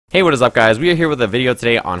Hey, what is up guys? We are here with a video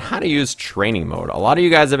today on how to use training mode. A lot of you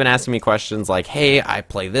guys have been asking me questions like, hey, I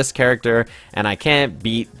play this character and I can't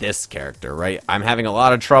beat this character, right? I'm having a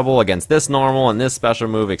lot of trouble against this normal and this special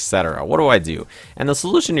move, etc. What do I do? And the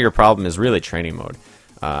solution to your problem is really training mode.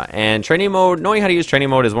 And training mode, knowing how to use training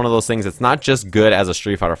mode is one of those things that's not just good as a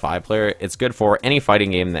Street Fighter V player, it's good for any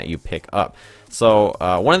fighting game that you pick up. So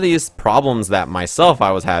one of these problems that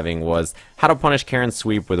I was having was how to punish Karin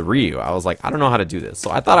sweep with Ryu. I was like, I don't know how to do this. So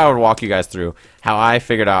I thought I would walk you guys through how I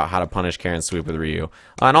figured out how to punish Karin sweep with Ryu.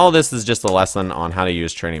 And all this is just a lesson on how to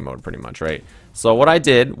use training mode pretty much, right? So what I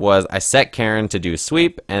did was I set Karin to do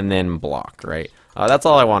sweep and then block, right? That's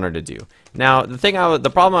all I wanted to do. Now the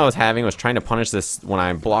problem I was having was trying to punish this when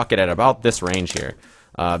I block it at about this range here.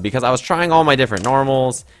 Because I was trying all my different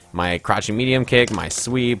normals, my crouching medium kick, my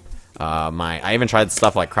sweep, I even tried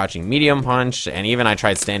stuff like crouching medium punch, and even I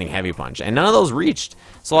tried standing heavy punch, and none of those reached.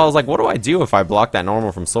 So I was like, what do I do if I block that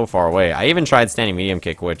normal from so far away? I even tried standing medium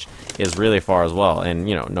kick, which is really far as well, and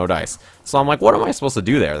you know, no dice. So I'm like, what am I supposed to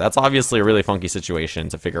do there? That's obviously a really funky situation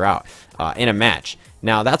to figure out in a match.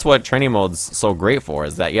 Now that's what training mode's so great for,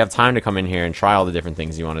 is that you have time to come in here and try all the different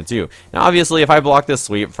things you want to do. Now obviously if I block this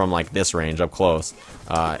sweep from like this range up close,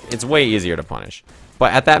 it's way easier to punish.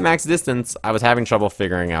 But at that max distance, I was having trouble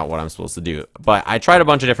figuring out what I'm supposed to do. But I tried a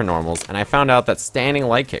bunch of different normals, and I found out that standing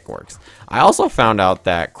light kick works. I also found out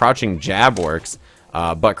that crouching jab works,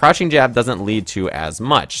 but crouching jab doesn't lead to as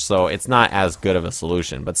much, so it's not as good of a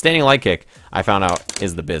solution. But standing light kick, I found out,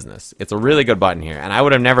 is the business. It's a really good button here, and I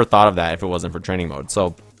would have never thought of that if it wasn't for training mode.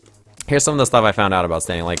 So here's some of the stuff I found out about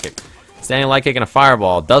standing light kick. Standing light kick and a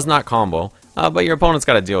fireball does not combo. But your opponent's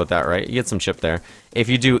got to deal with that, right? You get some chip there. If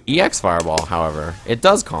you do EX Fireball, however, it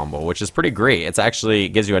does combo, which is pretty great. It's actually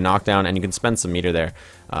gives you a knockdown, and you can spend some meter there.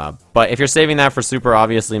 But if you're saving that for super,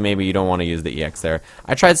 obviously, maybe you don't want to use the EX there.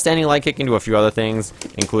 I tried standing light kick into a few other things,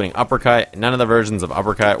 including uppercut. None of the versions of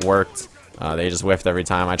uppercut worked. They just whiffed every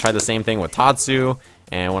time. I tried the same thing with Tatsu,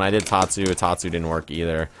 and when I did Tatsu didn't work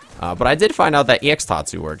either. But I did find out that EX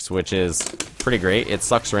Tatsu works, which is pretty great. It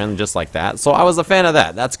sucks Rin just like that. So I was a fan of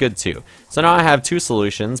that. That's good too. So now I have two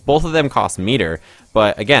solutions. Both of them cost meter,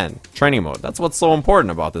 but again, training mode. That's what's so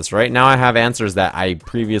important about this, right? Now I have answers that I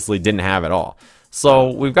previously didn't have at all.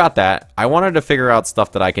 So we've got that. I wanted to figure out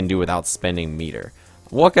stuff that I can do without spending meter.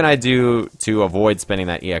 What can I do to avoid spending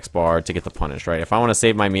that EX bar to get the punish, right? If I want to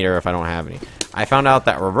save my meter if I don't have any. I found out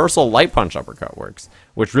that reversal light punch uppercut works,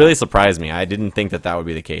 which really surprised me. I didn't think that that would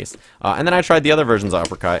be the case. And then I tried the other versions of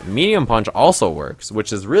uppercut. Medium punch also works,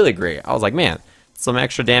 which is really great. I was like, man, some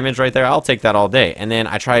extra damage right there. I'll take that all day. And then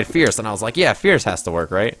I tried fierce, and I was like, yeah, fierce has to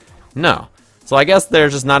work, right? No. So I guess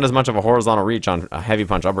there's just not as much of a horizontal reach on a heavy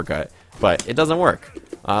punch uppercut, but it doesn't work.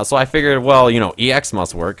 So I figured, well, you know, EX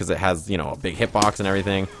must work because it has, you know, a big hitbox and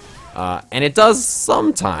everything. And it does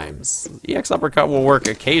sometimes. EX uppercut will work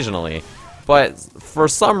occasionally, but for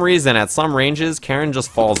some reason, at some ranges, Karin just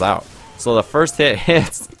falls out. So the first hit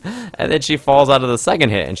hits, and then she falls out of the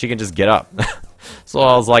second hit, and she can just get up. So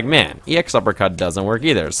I was like, man, EX uppercut doesn't work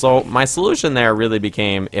either. So my solution there really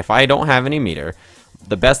became, if I don't have any meter,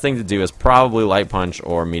 the best thing to do is probably light punch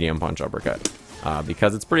or medium punch uppercut.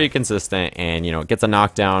 Because it's pretty consistent, and you know, it gets a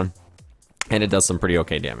knockdown and it does some pretty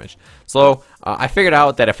okay damage. So I figured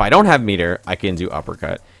out that if I don't have meter, I can do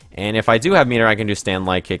uppercut, and if I do have meter, I can do stand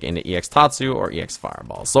light kick into EX Tatsu or EX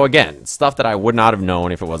Fireball. So again, stuff that I would not have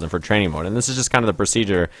known if it wasn't for training mode, and this is just kind of the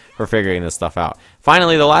procedure for figuring this stuff out.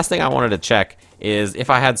 Finally, the last thing I wanted to check is if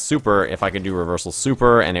I had super, if I could do reversal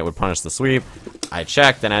super and it would punish the sweep. I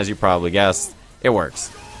checked, and as you probably guessed, it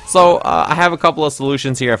works. So I have a couple of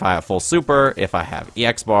solutions here. If I have full super, if I have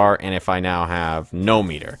EX bar, and if I now have no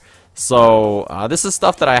meter. So this is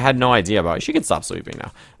stuff that I had no idea about. You can stop sweeping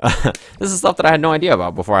now. This is stuff that I had no idea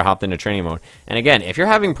about before I hopped into training mode. And again, if you're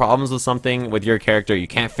having problems with something with your character, you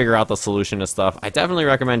can't figure out the solution to stuff, I definitely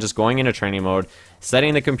recommend just going into training mode,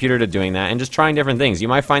 setting the computer to doing that, and just trying different things. You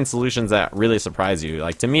might find solutions that really surprise you.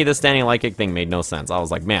 Like to me, the standing light kick thing made no sense. I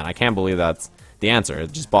was like, man, I can't believe that's the answer.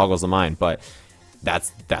 It just boggles the mind. But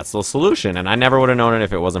that's the solution, and I never would have known it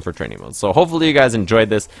if it wasn't for training mode. So hopefully you guys enjoyed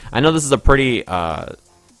this. I know this is a pretty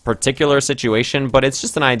particular situation, but it's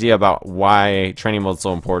just an idea about why training mode is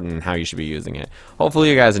so important and how you should be using it.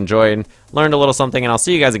 Hopefully you guys enjoyed, learned a little something, and I'll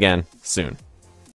see you guys again soon.